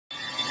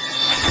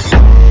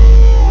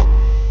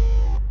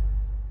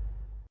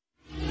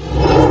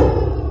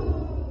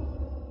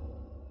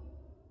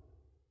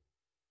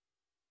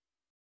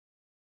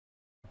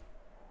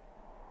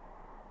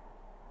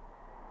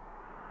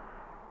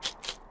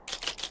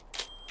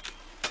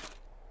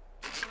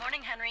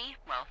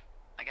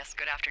I guess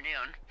good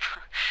afternoon.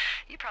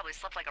 You probably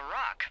slept like a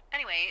rock.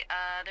 Anyway,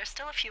 there's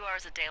still a few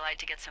hours of daylight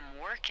to get some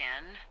work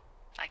in.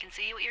 I can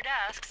see you at your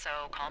desk,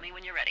 so call me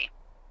when you're ready.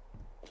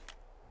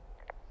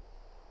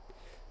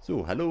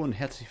 So, hallo und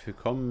herzlich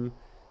willkommen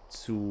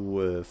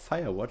zu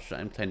Firewatch,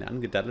 einem kleinen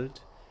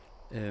Angedaddelt.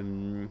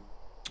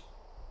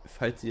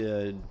 Falls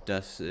ihr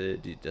das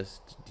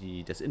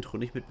Intro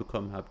nicht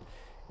mitbekommen habt,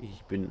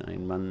 ich bin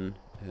ein Mann,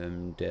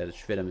 der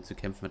schwer damit zu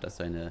kämpfen hat, dass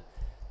seine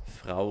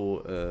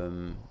Frau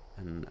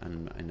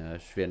an einer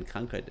schweren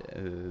Krankheit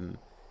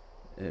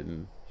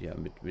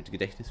mit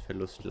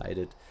Gedächtnisverlust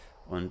leidet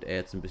und er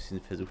jetzt ein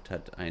bisschen versucht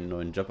hat, einen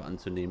neuen Job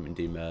anzunehmen,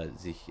 indem er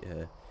sich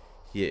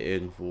hier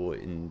irgendwo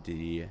in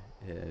die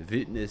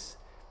Wildnis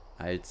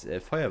als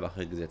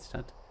Feuerwache gesetzt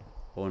hat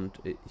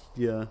und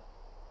hier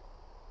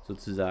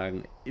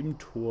sozusagen im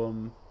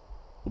Turm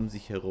um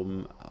sich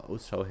herum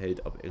Ausschau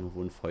hält, ob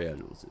irgendwo ein Feuer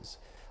los ist.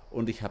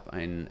 Und ich habe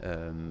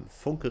ein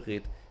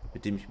Funkgerät,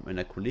 mit dem ich mit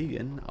meiner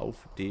Kollegin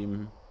auf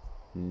dem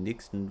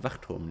nächsten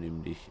Wachturm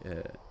nämlich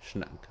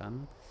schnacken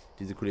kann.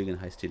 Diese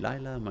Kollegin heißt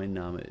Delilah, mein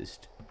Name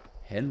ist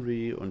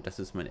Henry und das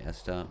ist mein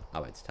erster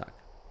Arbeitstag.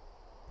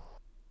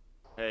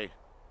 Hey,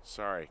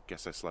 sorry,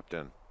 guess I slept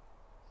in.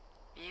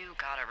 You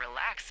got a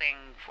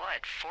relaxing,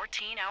 what,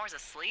 14 hours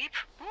of sleep?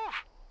 Whew.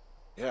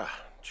 Yeah,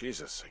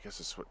 Jesus, I guess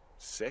it's what,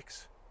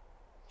 6?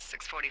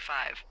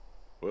 6:45.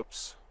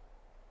 Whoops.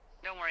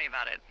 Don't worry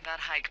about it. That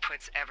hike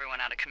puts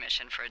everyone out of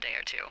commission for a day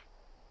or two.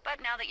 But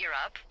now that you're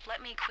up,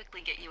 let me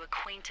quickly get you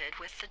acquainted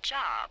with the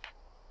job.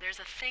 There's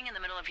a thing in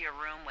the middle of your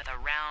room with a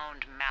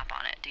round map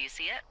on it. Do you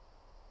see it?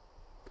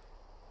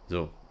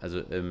 So,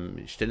 also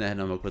ich stelle nachher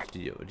nochmal kurz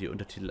die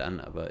Untertitel an,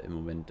 aber im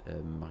Moment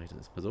mache ich das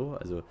erstmal so.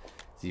 Also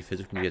sie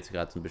versucht mir jetzt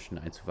gerade so ein bisschen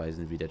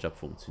einzuweisen, wie der Job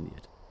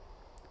funktioniert.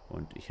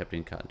 Und ich habe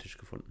den Kartentisch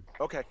gefunden.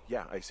 Okay,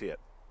 yeah, I see it.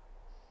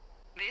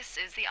 This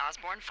is the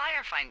Osborne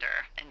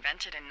Firefinder,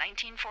 invented in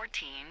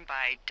 1914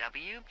 by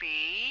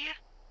W.B.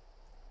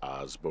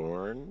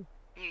 Osborne?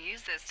 You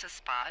use this to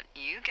spot,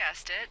 you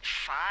guessed it,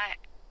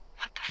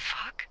 What the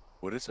fuck?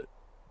 What is it?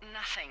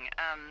 Nothing.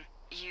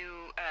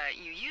 You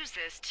use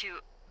this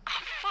to...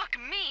 Oh, fuck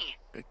me!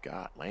 Good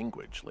God,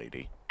 language,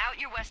 lady. Out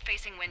your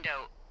west-facing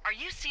window. Are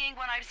you seeing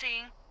what I'm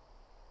seeing?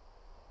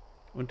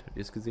 Und, habt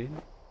ihr es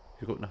gesehen?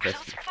 Wir gucken nach Are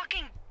Westen. those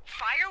fucking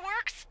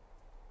fireworks?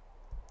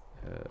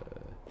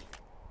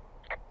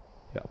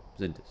 Ja,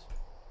 sind es.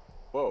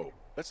 Whoa,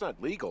 that's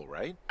not legal,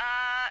 right?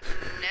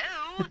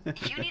 No.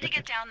 You need to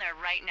get down there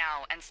right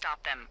now and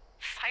stop them.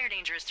 Fire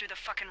danger is through the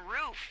fucking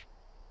roof.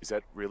 Is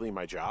that really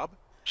my job?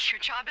 Your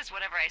job is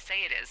whatever I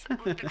say it is.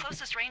 The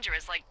closest ranger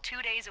is like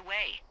 2 days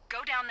away.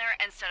 Go down there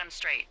and set him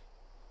straight.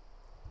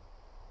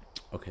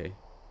 Okay.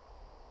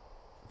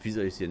 Wie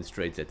soll ich sie denn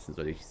straight setzen?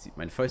 Soll ich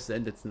meine Fäuste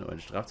einsetzen oder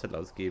eine Strafzettel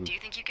ausgeben? Do you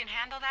think you can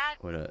handle that?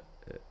 Oder,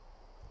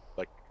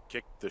 Like,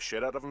 kick the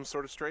shit out of him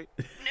sort of straight?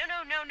 No.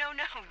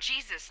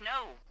 Jesus,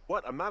 no.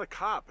 What? I'm not a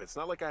cop. It's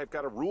not like I've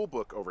got a rule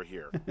book over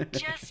here.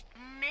 Just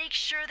make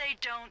sure they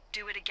don't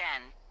do it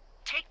again.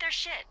 Take their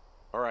shit.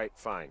 All right,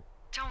 fine.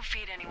 Don't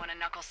feed anyone a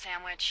knuckle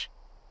sandwich.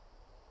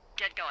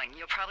 Get going.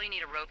 You'll probably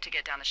need a rope to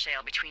get down the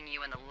shale between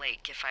you and the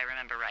lake, if I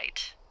remember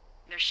right.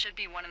 There should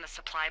be one in the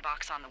supply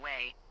box on the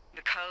way.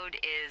 The code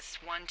is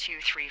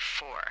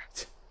 1234.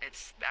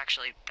 It's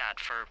actually that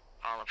for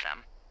all of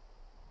them.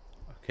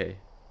 okay.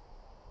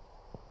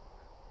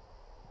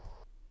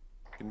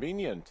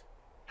 Convenient.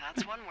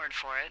 That's one word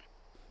for it.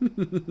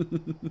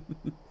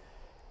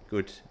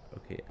 Gut,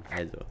 okay.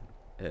 Also,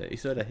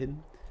 ich soll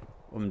dahin,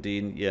 um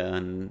denen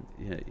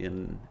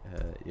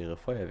ihre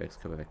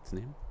Feuerwerkskörper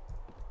wegzunehmen.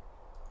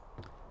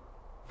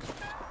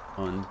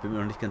 Und bin mir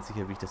noch nicht ganz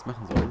sicher, wie ich das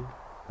machen soll.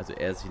 Also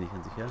er ist sich nicht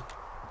ganz sicher,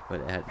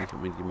 weil er halt nicht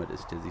unbedingt jemand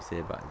ist, der sich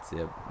selber als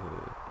sehr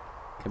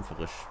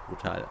kämpferisch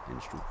brutal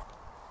einstuft.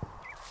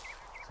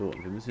 So,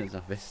 und wir müssen jetzt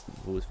nach Westen.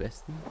 Wo ist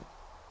Westen?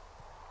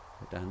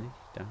 Da nicht,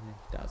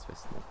 da ist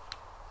Westen.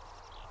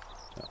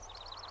 Ja.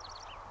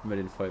 Immer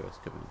den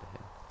Feuerwerkskörper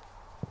hinterher.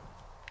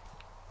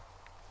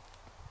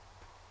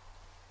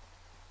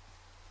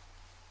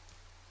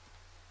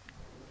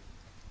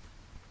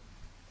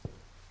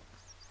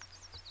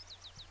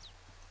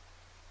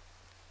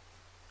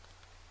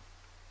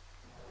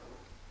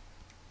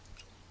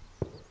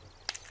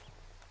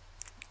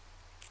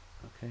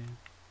 Okay.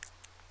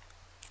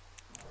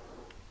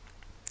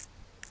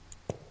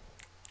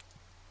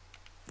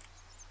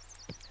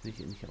 Kann ich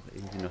nicht auch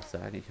irgendwie noch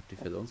sagen, ich habe die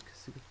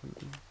Versorgungskiste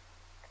gefunden?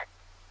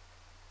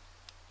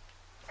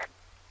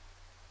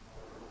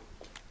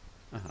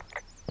 Aha,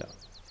 ja,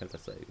 ich habe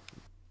das Seil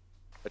gefunden.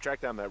 I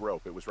tracked down that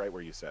rope. It was right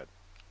where you said.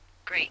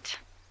 Great.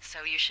 So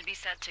you should be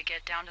set to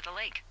get down to the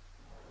lake.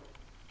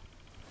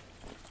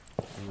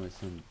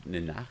 Ist noch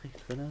eine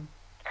Nachricht drin?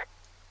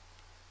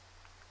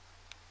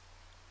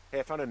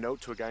 Hey, I found a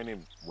note to a guy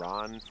named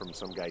Ron from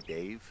some guy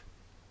Dave.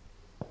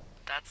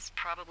 That's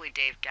probably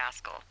Dave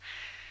Gaskell.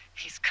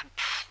 He's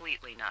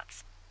completely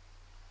nuts.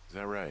 Is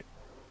that right?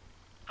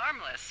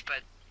 Harmless,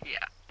 but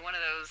yeah, one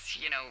of those,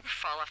 you know,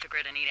 fall off the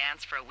grid and eat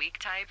ants for a week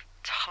type.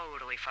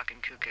 Totally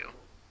fucking cuckoo.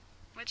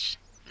 Which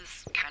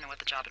is kind of what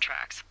the job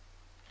attracts.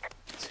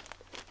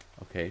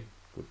 Okay,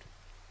 gut.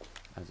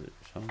 Also,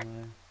 schauen wir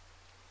mal.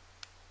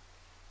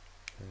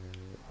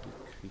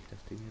 Wie kriege ich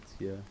das Ding jetzt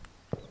hier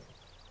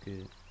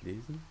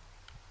gelesen?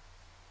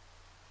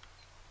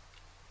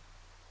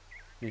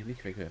 Nee,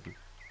 nicht wegwerfen.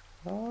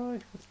 Oh,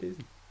 ich will es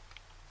lesen.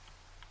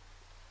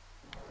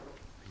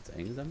 Hab ich jetzt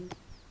eingesammelt?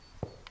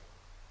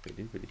 Okay,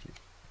 den will ich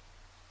nicht.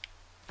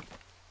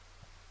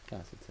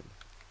 Klar, ist jetzt Zelle.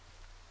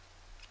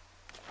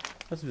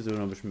 Lassen wir so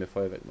noch ein bisschen mehr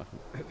Feuerwerk machen.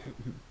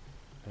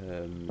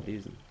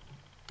 Lesen.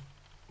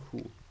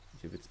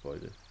 Hier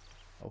Witzbeutel.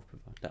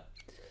 Aufbewahren. Da.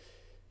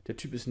 Der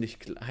Typ ist nicht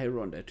klar.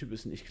 Hiron, der Typ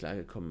ist nicht klar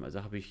gekommen.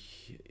 Also habe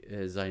ich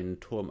seinen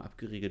Turm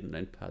abgeriegelt und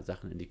ein paar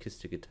Sachen in die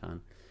Kiste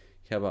getan.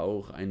 Ich habe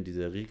auch einen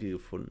dieser Riegel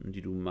gefunden,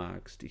 die du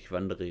magst. Ich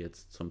wandere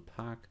jetzt zum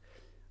Park,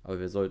 aber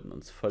wir sollten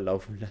uns voll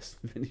laufen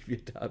lassen, wenn ich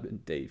wieder da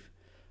bin, Dave.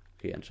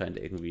 Okay, anscheinend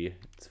irgendwie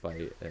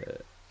 2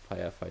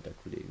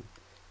 Firefighter-Kollegen.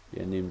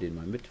 Wir nehmen den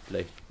mal mit.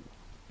 Vielleicht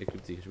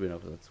ergibt sich später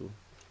noch was dazu.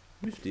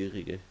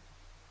 Müsli-Riegel.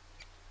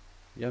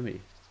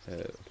 Yummy.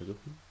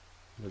 Untersuchen.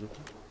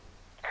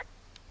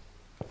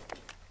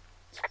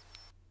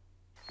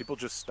 People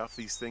just stuff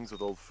these things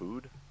with old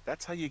food?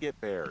 That's how you get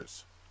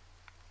bears.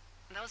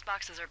 Those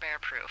boxes are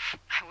bear-proof.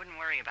 I wouldn't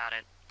worry about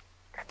it.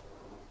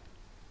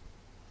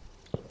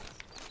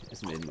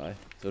 Essen wir ihn mal.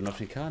 So, und auf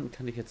den Karten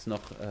kann ich jetzt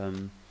noch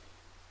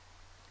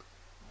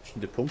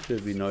bestimmte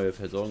Punkte wie neue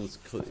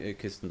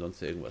Versorgungskisten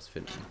sonst irgendwas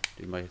finden.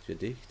 Den mache ich jetzt wieder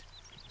dicht.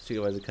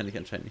 Lustigerweise kann ich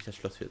anscheinend nicht das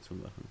Schloss wieder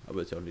zumachen.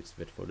 Aber ist ja auch nichts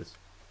Wertvolles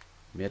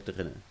mehr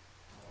drinne.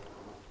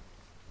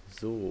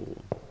 So.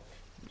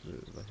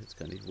 Ich weiß jetzt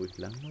gar nicht, wo ich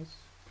lang muss.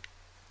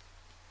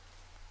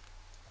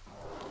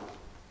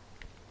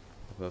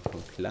 Aber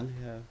vom Klang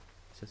her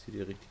ist das hier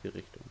die richtige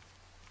Richtung.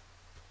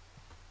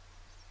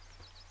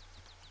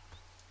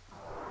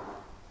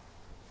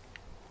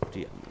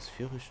 Die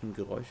atmosphärischen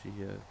Geräusche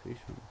hier finde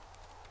ich schon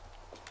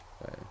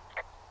geil.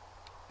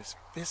 This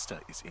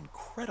vista is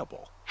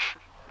incredible.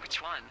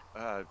 Which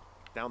one?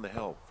 Down the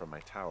hill from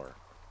my tower.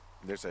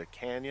 There's a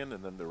canyon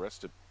and then the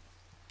rest of,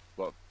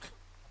 well,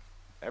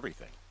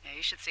 everything. Yeah,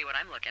 you should see what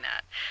I'm looking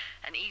at.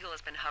 An eagle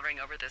has been hovering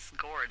over this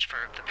gorge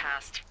for the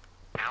past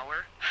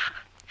hour.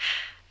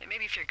 And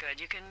maybe if you're good,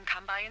 you can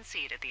come by and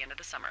see it at the end of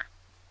the summer.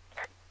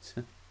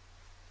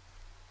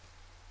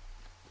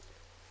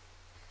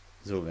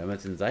 So, wir haben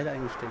jetzt den Seil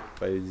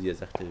eingesteckt, weil sie ja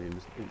sagte, wir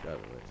müssen... Oh, da,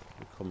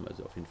 wir kommen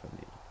also auf jeden Fall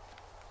näher.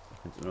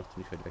 Auch wenn es immer noch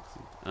ziemlich weit weg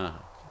sieht. Aha.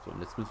 So,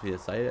 und jetzt müssen wir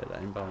das Seil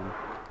einbauen,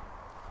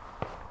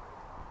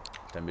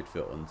 damit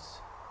wir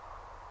uns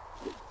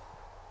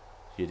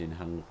hier den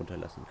Hang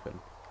runterlassen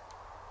können.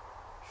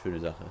 Schöne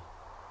Sache.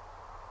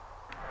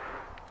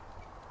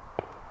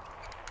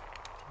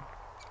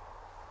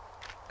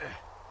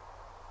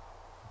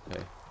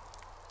 Okay.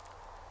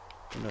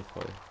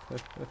 Wundervoll.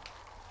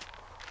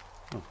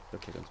 Oh,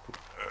 das ja ganz gut.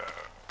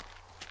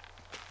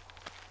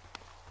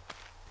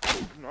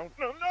 No,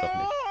 no, Doch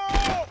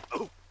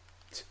no!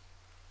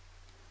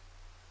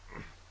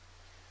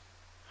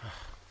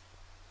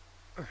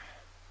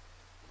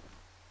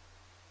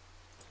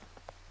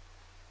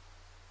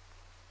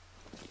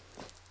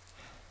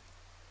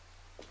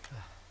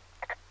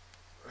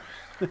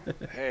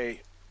 nicht.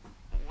 Hey,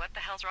 What the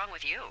hell's wrong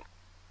with you?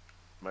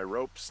 my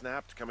rope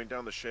snapped coming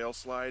down the shale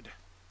slide.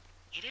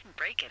 You didn't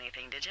break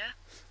anything, did you?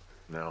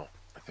 No,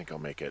 I think I'll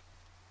make it.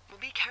 Well,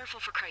 be careful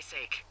for Christ's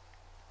sake.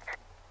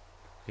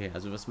 Okay,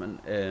 also was man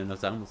noch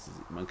sagen muss,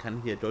 ist, man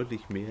kann hier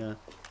deutlich mehr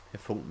per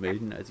Funk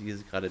melden, als ich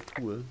es gerade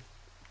tue.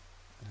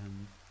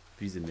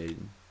 Wie sie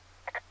melden.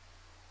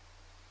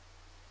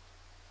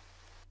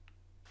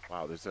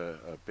 Wow, there's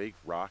a big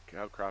rock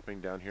outcropping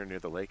down here near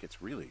the lake.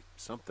 It's really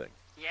something.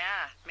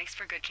 Yeah, makes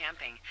for good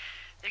camping.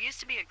 There used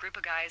to be a group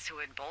of guys who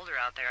would boulder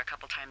out there a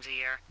couple times a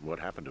year. What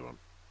happened to him?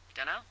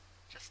 Dunno,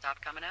 just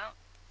stopped coming out.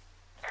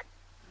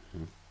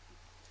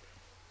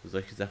 So,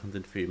 solche Sachen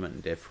sind für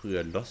jemanden, der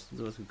früher Lost und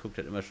sowas geguckt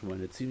hat, immer schon mal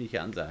eine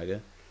ziemliche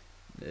Ansage,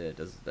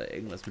 dass da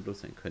irgendwas mit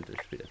los sein könnte,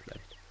 später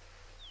vielleicht.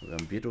 Wir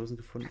haben Bierdosen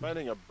gefunden.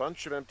 Finding a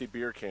bunch of empty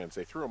beer cans.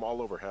 They threw them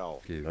all over hell.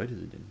 Wie viele Leute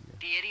sind denn hier?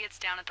 The idiots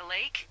down at the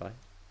lake? 2?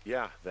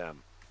 Yeah,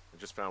 them. I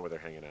just found where they're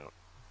hanging out.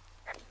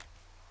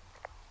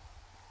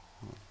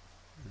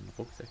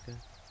 Rucksäcke.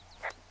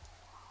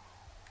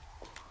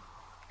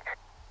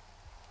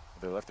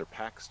 They left their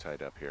packs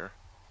tied up here.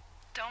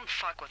 Don't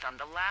fuck with them.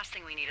 The last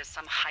thing we need is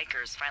some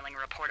hikers filing a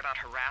report about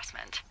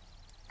harassment.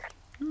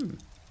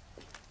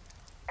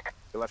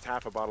 They left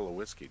half a bottle of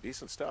whiskey.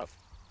 Decent stuff.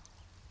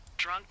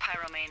 Drunk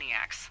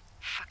pyromaniacs.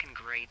 Fucking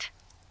great.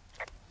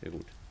 Sehr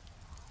gut.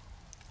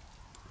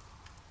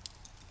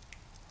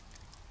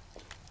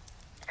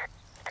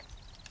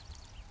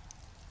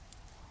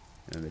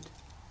 Ja, mit.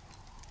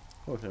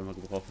 Oh, ich habe mal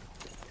gebraucht.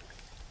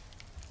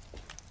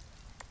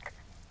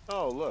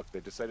 Oh, look, they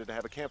decided to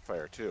have a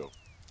campfire, too.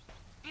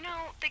 You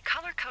know, they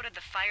color-coded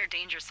the fire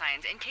danger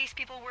signs in case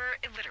people were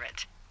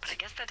illiterate. But I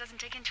guess that doesn't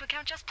take into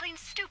account just plain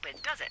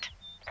stupid, does it?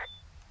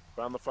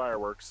 Found the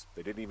fireworks.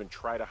 They didn't even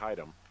try to hide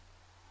them.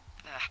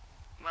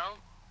 Well,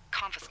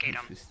 confiscate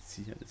them.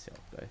 Konfiszieren ist ja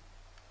auch geil.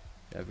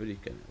 Ja, würde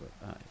ich gerne.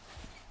 Aber,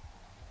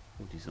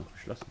 oh, die ist noch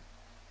geschlossen.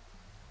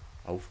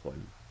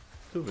 Aufräumen.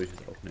 So würde ich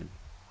es auch nennen.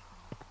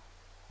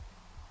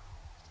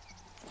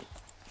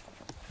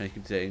 Wahrscheinlich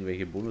gibt es ja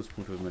irgendwelche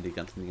Bonuspunkte, wenn man die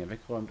ganzen Dinger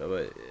wegräumt,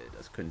 aber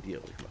das können die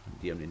ruhig machen.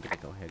 Die haben den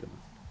Dreck auch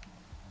hergemacht.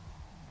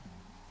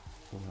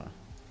 Oha.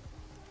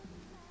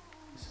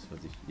 Ist das,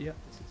 was ich... Ja,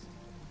 ist es.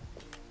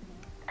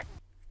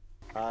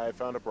 I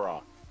found a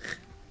bra.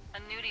 A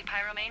nudie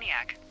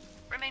pyromaniac.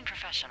 Remain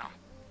professional.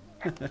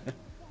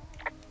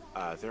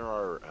 There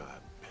are,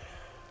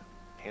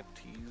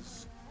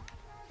 panties?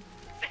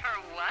 There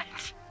are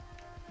what?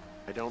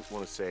 I don't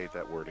want to say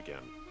that word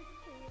again.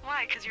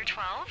 Why, 'cause you're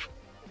 12?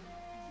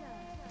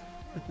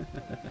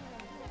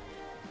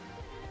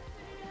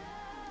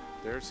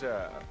 There's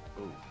a...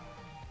 Ooh.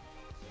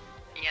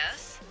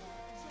 Yes?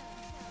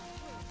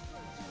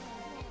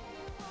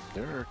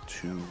 There are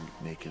 2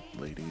 naked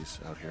ladies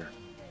out here.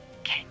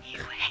 Can you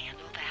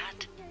handle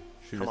that?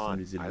 Schön, Come dass du on, mir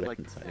diese I like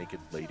Leuten zeigst. naked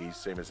ladies,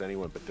 same as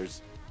anyone, but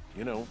there's,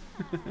 you know...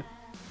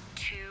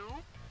 2?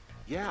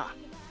 Yeah.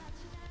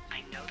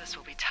 I know this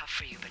will be tough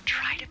for you, but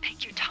try to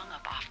pick your tongue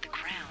up off the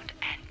ground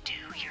and do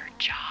your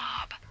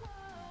job.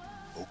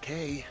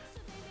 Okay.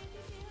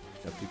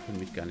 Ich glaube, die können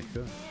mich gar nicht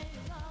hören.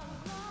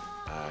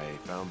 I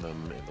found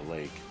them in the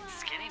lake.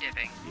 Skinny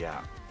dipping.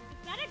 Yeah.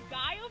 Is that a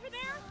guy over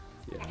there?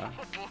 Ja,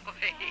 Oh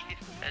boy.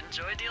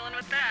 Enjoy dealing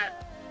with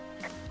that.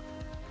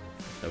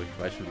 ich glaube, ich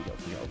weiß schon, wie ich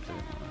auf mich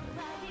aufstellen kann.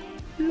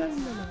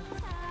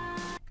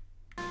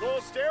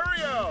 Full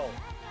stereo!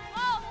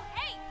 Oh,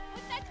 hey,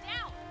 put that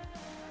down.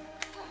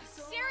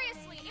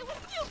 Seriously, it was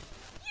you,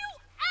 you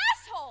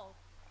asshole!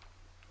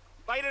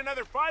 Light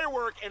another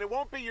firework and it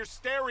won't be your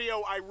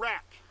stereo I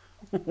wreck.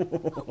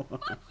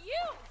 Fuck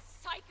you,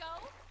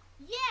 psycho!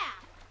 Yeah,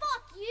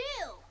 fuck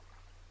you!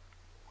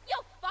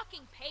 You'll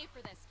fucking pay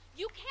for this.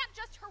 You can't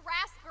just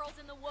harass girls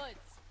in the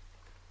woods.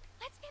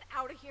 Let's get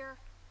out of here.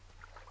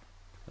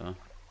 So.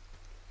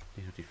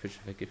 Ich noch die Fische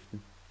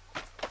vergiften.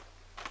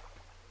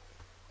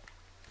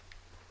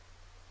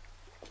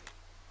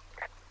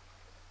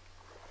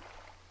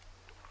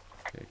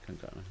 Okay, kann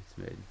gar noch nichts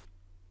melden.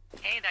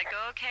 Hey, that go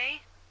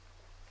okay?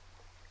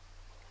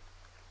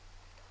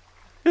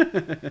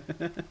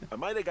 I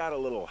might have got a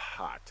little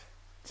hot.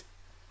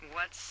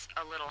 What's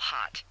a little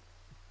hot?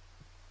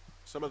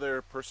 Some of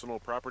their personal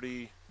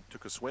property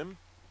took a swim.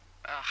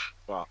 Ugh,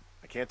 Well,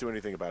 I can't do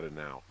anything about it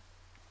now.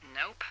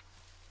 nope.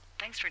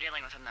 Thanks for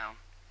dealing with him, though.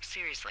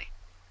 Seriously.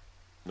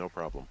 No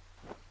problem.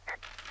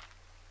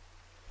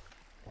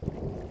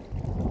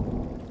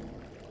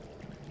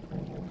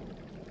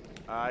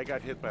 I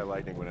got hit by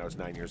lightning when I was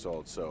 9 years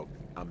old, so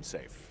I'm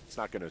safe. It's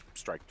not gonna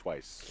strike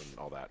twice and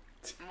all that.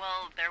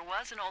 Well, there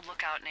was an old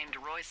lookout named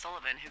Roy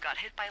Sullivan who got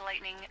hit by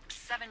lightning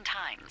 7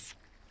 times.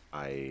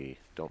 I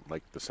don't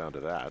like the sound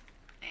of that.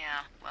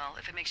 Yeah, well,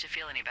 if it makes you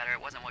feel any better,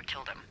 it wasn't what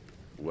killed him.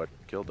 What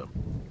killed him?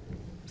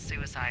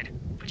 Suicide.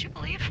 Would you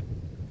believe?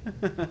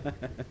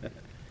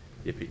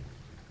 Yippie.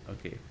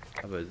 Okay,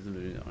 aber sind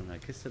wir an einer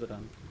Kiste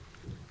dran.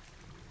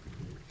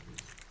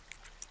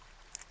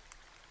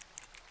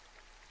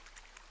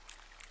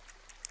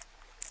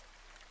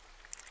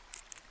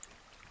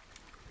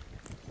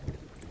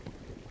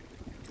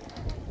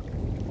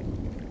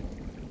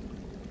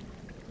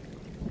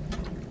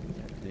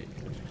 Nee,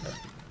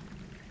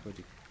 ich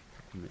wollte die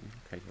Pappen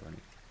mitnehmen, kann ich aber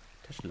nicht.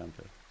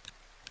 Taschenlampe.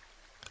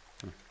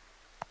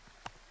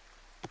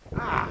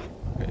 Ah!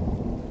 Okay,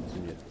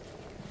 funktioniert.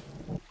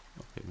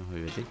 Okay, machen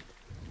wir wieder dicht.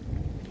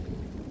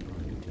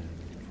 Und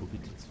wo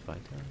geht's jetzt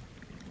weiter?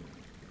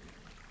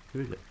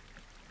 Höhle.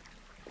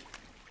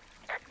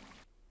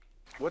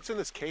 What's in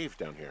this cave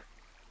down here?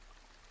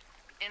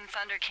 In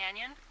Thunder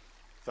Canyon?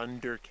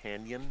 Thunder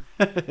Canyon?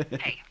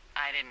 Hey,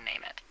 I didn't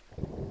name it.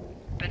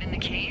 But in the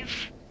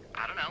cave,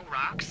 I don't know,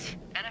 rocks?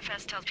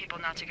 NFS tells people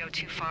not to go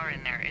too far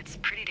in there. It's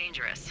pretty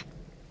dangerous.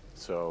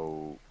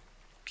 So,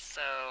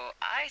 So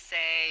I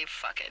say,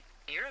 fuck it.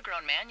 You're a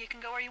grown man, you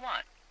can go where you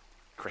want.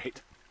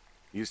 great.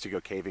 Used to go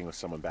caving with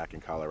someone back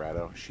in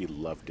Colorado. She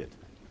loved it.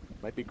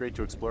 Might be great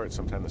to explore it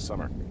sometime this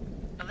summer.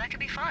 Well, that could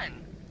be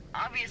fun.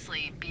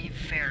 Obviously, be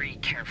very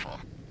careful.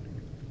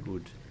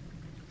 Gut.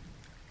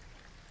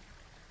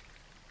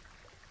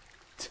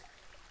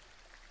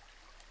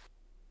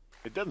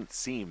 It doesn't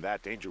seem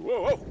that dangerous.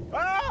 Whoa, whoa!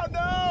 Oh,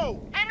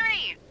 no!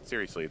 Henry!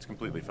 Seriously, it's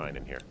completely fine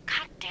in here.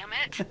 God damn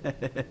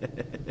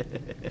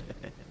it.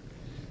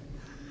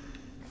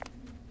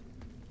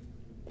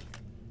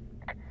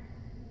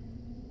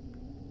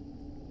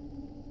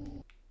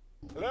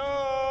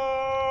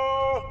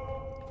 Hello?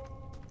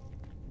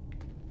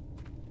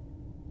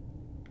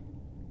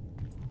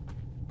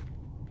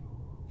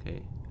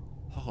 Okay.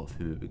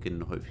 Horrorfilme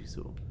beginnen häufig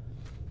so.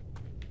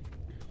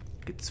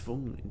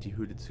 Gezwungen in die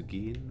Höhle zu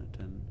gehen und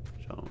dann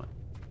schauen wir mal.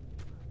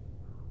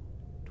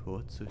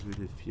 Tor zur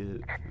Höhle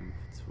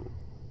 452.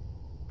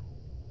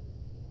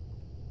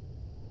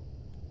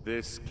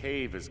 This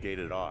cave is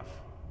gated off.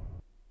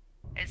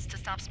 It's to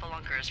stop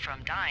spelunkers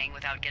from dying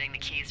without getting the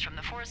keys from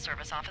the Forest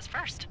Service office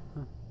first.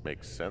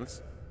 Makes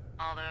sense.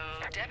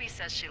 Although Debbie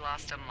says she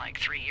lost them like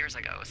 3 years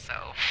ago, so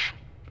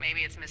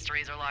maybe its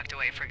mysteries are locked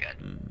away for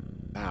good.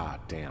 Ah,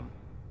 damn.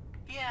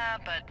 Yeah,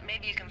 but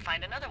maybe you can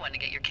find another one to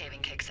get your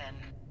caving kicks in.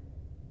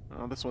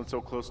 Oh, this one's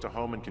so close to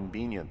home and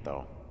convenient,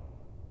 though.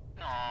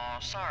 Oh,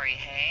 sorry,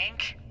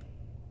 Hank.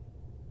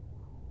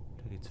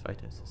 Da geht's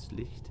weiter. Ist das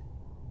Licht?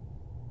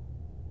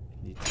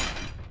 In die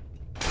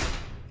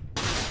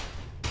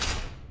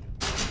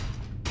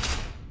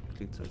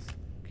Klingt so, als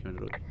käme da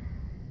durch.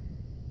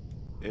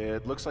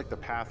 It looks like the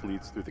path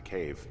leads through the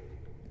cave.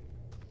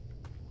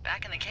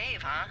 Back in the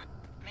cave, huh?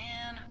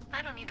 Man,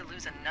 I don't need to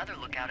lose another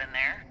lookout in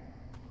there.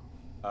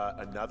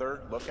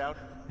 Another lookout?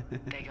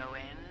 They go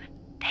in,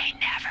 they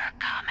never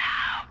come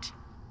out.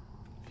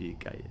 Wie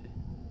geil.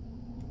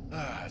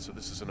 Ah, so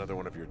this is another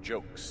one of your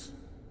jokes.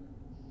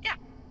 Yeah,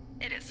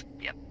 it is.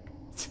 Yep.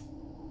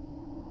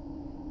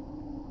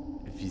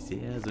 Wie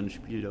sehr so ein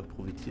Spiel doch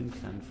profitieren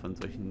kann von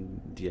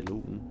solchen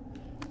Dialogen,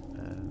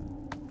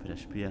 weil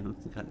das Spiel ja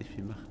ansonsten gerade nicht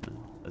viel macht. Ne?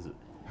 Also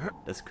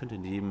das könnte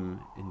in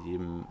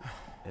jedem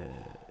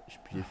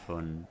Spiel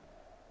von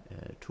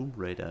Tomb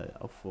Raider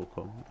auch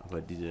vorkommen, aber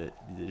diese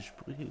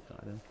Sprüche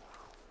gerade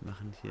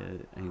machen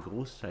hier einen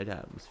Großteil der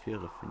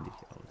Atmosphäre, finde ich,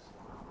 aus.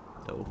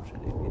 Da oben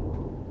scheint irgendwie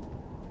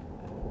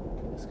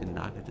was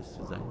Genageltes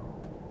zu sein.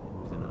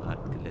 So eine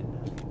Art Geländer.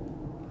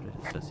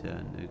 Vielleicht ist das ja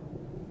eine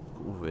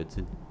Grube, wo wir jetzt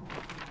sind.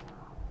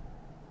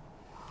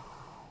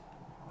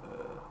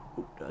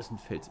 Oh, da ist ein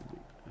Fels im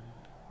Weg.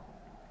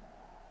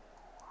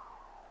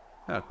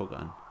 Ja, guck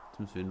an. Jetzt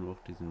müssen wir nur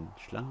auf diesen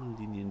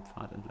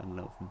Schlangenlinienpfad entlang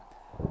laufen.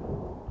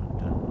 Und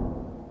dann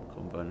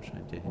kommen wir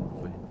anscheinend dahin,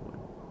 wo wir hin wollen.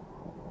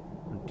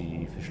 Und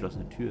die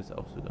verschlossene Tür ist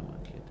auch sogar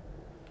markiert.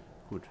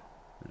 Gut,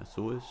 wenn das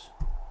so ist,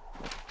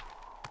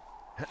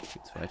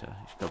 geht's weiter.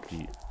 Ich glaube,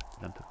 die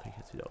Lampe kann ich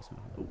jetzt wieder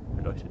ausmachen. Oh,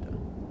 wer leuchtet da?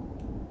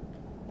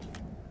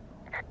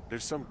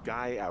 There's some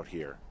guy out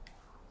here.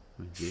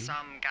 Okay.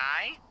 Some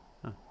guy?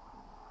 Huh.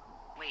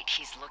 Wait,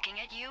 he's looking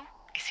at you?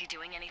 Is he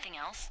doing anything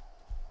else?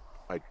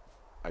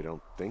 I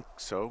don't think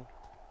so.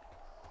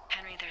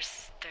 Henry,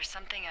 there's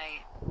something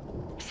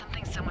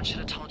someone should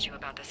have told you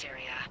about this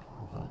area.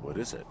 What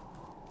is it?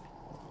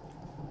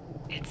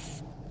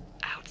 It's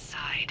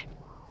outside.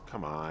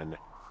 Come on.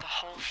 The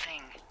whole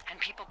thing. And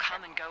people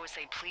come and go as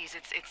they please.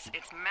 It's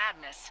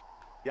madness.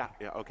 Yeah,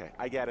 okay,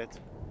 I get it.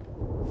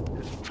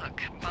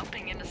 Look,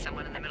 bumping into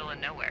someone in the middle of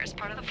nowhere is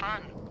part of the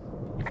fun.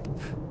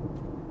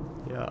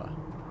 Ja,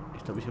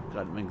 ich glaube, ich habe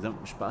gerade meinen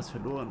gesamten Spaß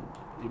verloren,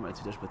 eben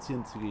als wieder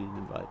spazieren zu gehen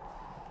im Wald.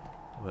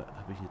 Aber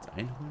habe ich ihn jetzt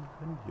einholen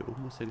können? Hier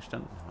oben muss er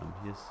gestanden haben.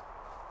 Hier ist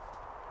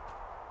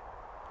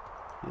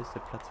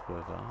der Platz, wo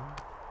er war.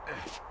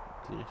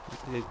 Die Richtung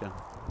ist er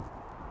gegangen.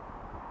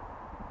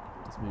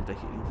 Dass mir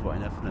gleich irgendwo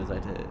einer von der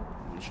Seite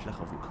einen Schlag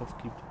auf den Kopf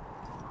gibt,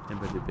 dann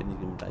bei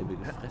lebendigem Leibe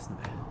gefressen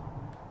werde.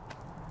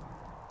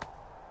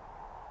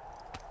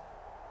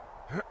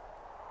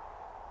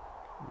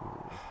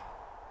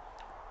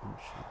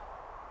 Unschön.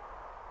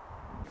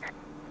 Okay.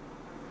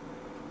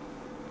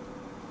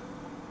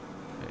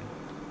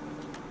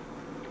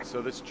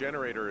 So this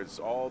generator is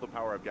all the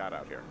power I've got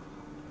out here.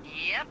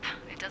 Yep,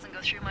 it doesn't go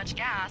through much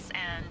gas,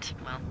 and,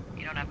 well,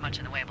 you don't have much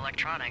in the way of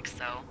electronics,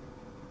 so...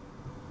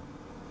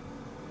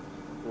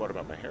 What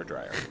about my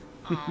hairdryer?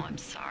 Oh, I'm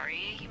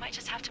sorry. You might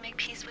just have to make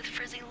peace with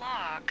frizzy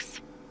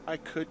locks. I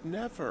could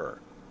never.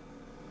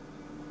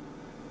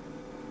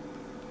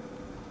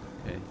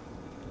 Okay.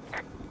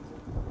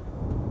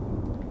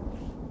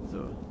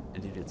 So,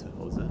 endlich wieder zu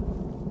Hause.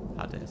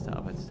 Harter erster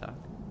Arbeitstag.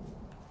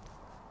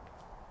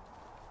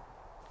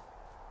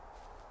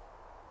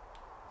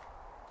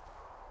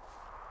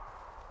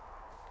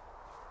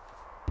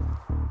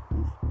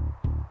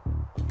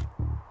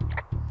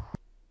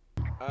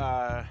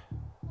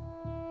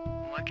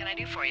 What can I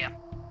do for you?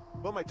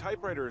 Well, my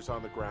typewriter is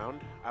on the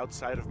ground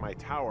outside of my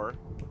tower.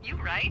 You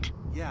right?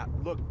 Yeah,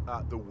 look,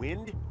 the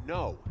wind?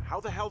 No. How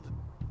the hell did...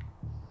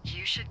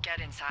 You should get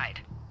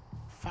inside.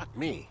 Fuck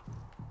me.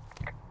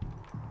 Na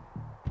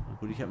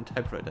gut, ich habe einen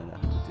Typewriter in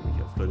der Hand, den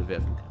ich auf Leute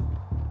werfen kann.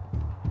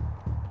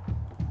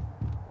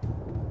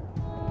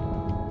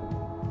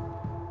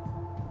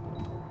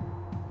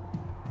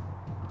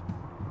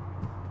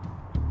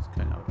 Das ist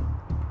kein Auto.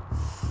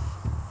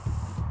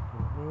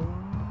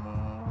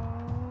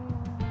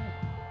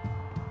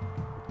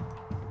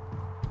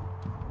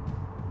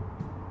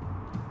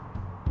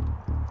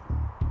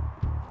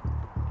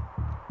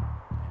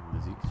 Die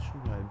Musik ist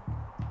schon geil.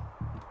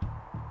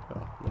 Ja,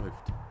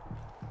 läuft.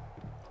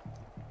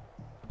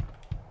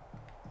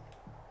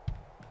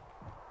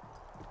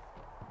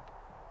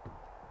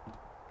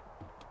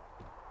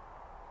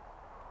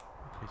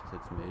 Kann ich das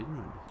jetzt melden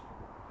oder nicht?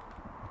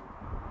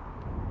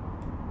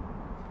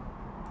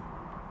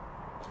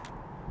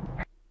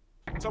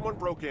 Someone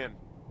broke in.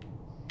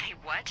 Hey,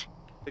 what?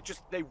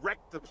 They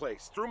wrecked the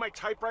place. Threw my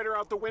typewriter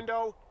out the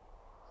window.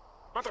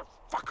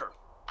 Motherfucker.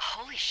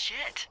 Holy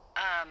shit.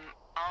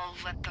 I'll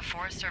let the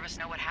Forest Service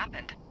know what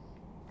happened.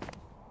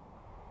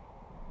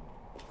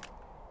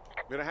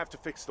 I'm gonna have to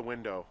fix the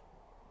window.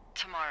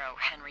 Tomorrow,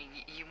 Henry.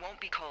 You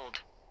won't be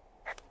cold.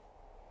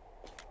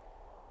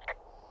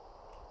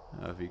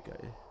 Ah, wie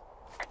geil.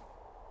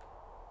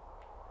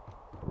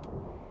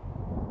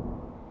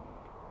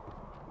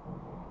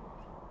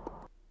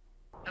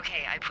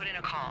 I put in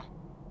a call.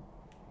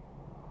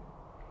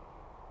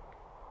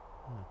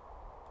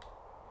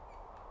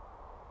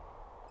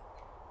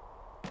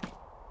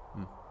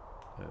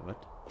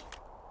 What?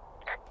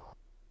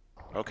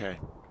 Okay,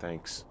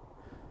 thanks.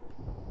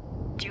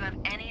 Do you have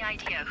any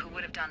idea who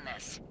would have done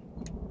this?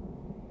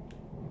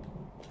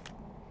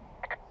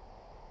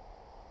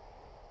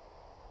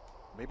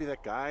 Maybe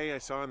that guy I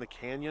saw in the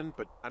canyon,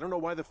 but I don't know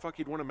why the fuck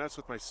he'd want to mess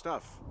with my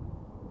stuff.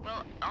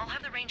 Well, I'll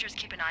have the Rangers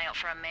keep an eye out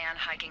for a man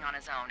hiking on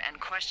his own and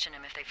question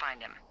him if they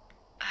find him.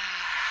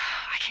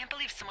 I can't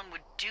believe someone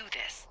would do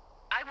this.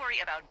 I worry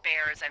about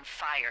bears and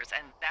fires,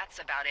 and that's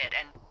about it,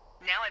 and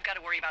now I've got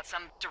to worry about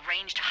some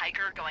deranged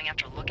hiker going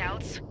after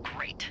lookouts?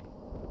 Great.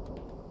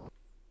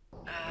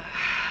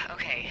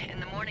 Okay, in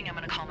the morning I'm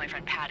gonna call my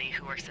friend Patty,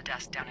 who works the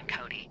desk down in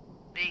Cody.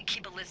 They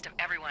keep a list of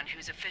everyone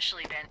who's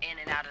officially been in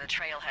and out of the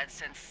trailhead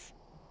since,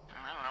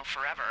 I don't know,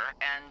 forever,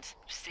 and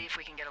see if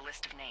we can get a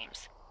list of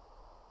names.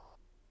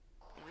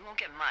 We won't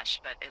get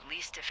much, but at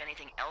least if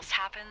anything else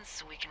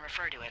happens, we can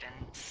refer to it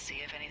and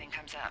see if anything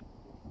comes up.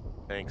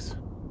 Thanks.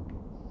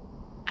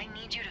 I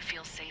need you to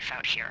feel safe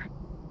out here.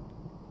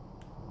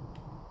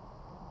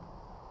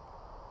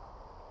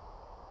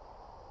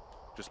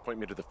 Just point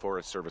me to the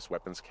Forest Service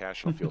weapons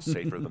cache and I'll feel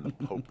safer than the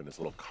Pope in his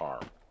little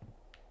car.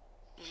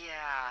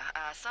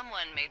 Yeah,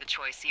 someone made the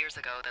choice years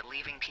ago that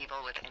leaving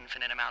people with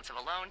infinite amounts of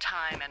alone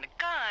time and a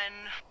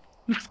gun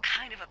was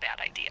kind of a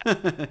bad idea.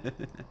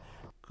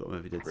 Kommen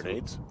wir wieder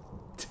Grenades?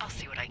 I'll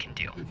see what I can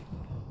do.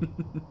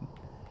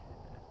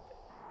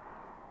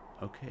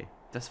 Okay,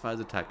 das war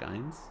also Tag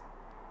 1.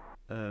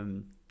 Ja,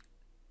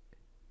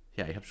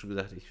 ich habe schon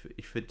gesagt,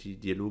 ich finde, die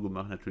Dialoge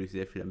machen natürlich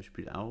sehr viel am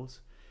Spiel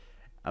aus.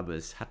 Aber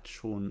es hat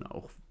schon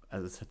auch,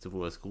 also es hat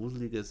sowohl was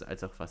Gruseliges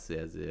als auch was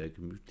sehr, sehr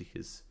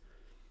Gemütliches.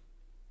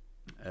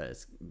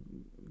 Es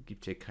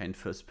gibt ja keinen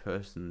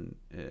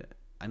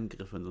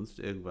First-Person-Angriff und sonst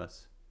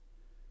irgendwas.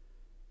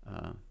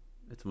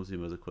 Jetzt muss ich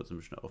mal so kurz ein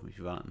bisschen auf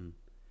mich warten.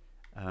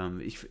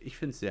 Ich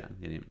finde es sehr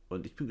angenehm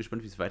und ich bin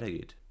gespannt, wie es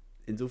weitergeht.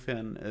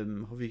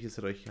 Insofern hoffe ich, es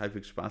hat euch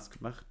halbwegs Spaß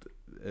gemacht.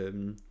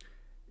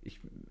 Ich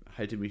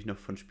halte mich noch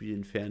von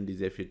Spielen fern, die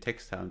sehr viel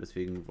Text haben,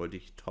 deswegen wollte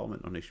ich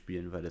Torment noch nicht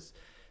spielen, weil das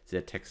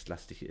sehr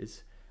textlastig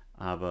ist.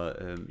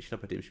 Aber ich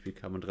glaube, bei dem Spiel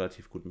kann man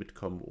relativ gut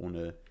mitkommen,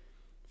 ohne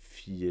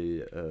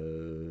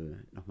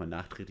viel nochmal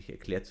nachträglich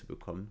erklärt zu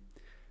bekommen.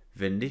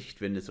 Wenn nicht,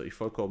 wenn es euch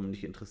vollkommen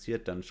nicht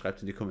interessiert, dann schreibt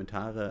es in die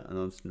Kommentare.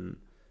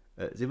 Ansonsten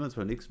sehen wir uns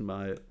beim nächsten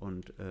Mal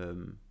und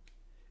in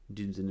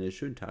diesem Sinne,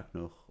 schönen Tag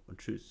noch und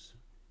tschüss.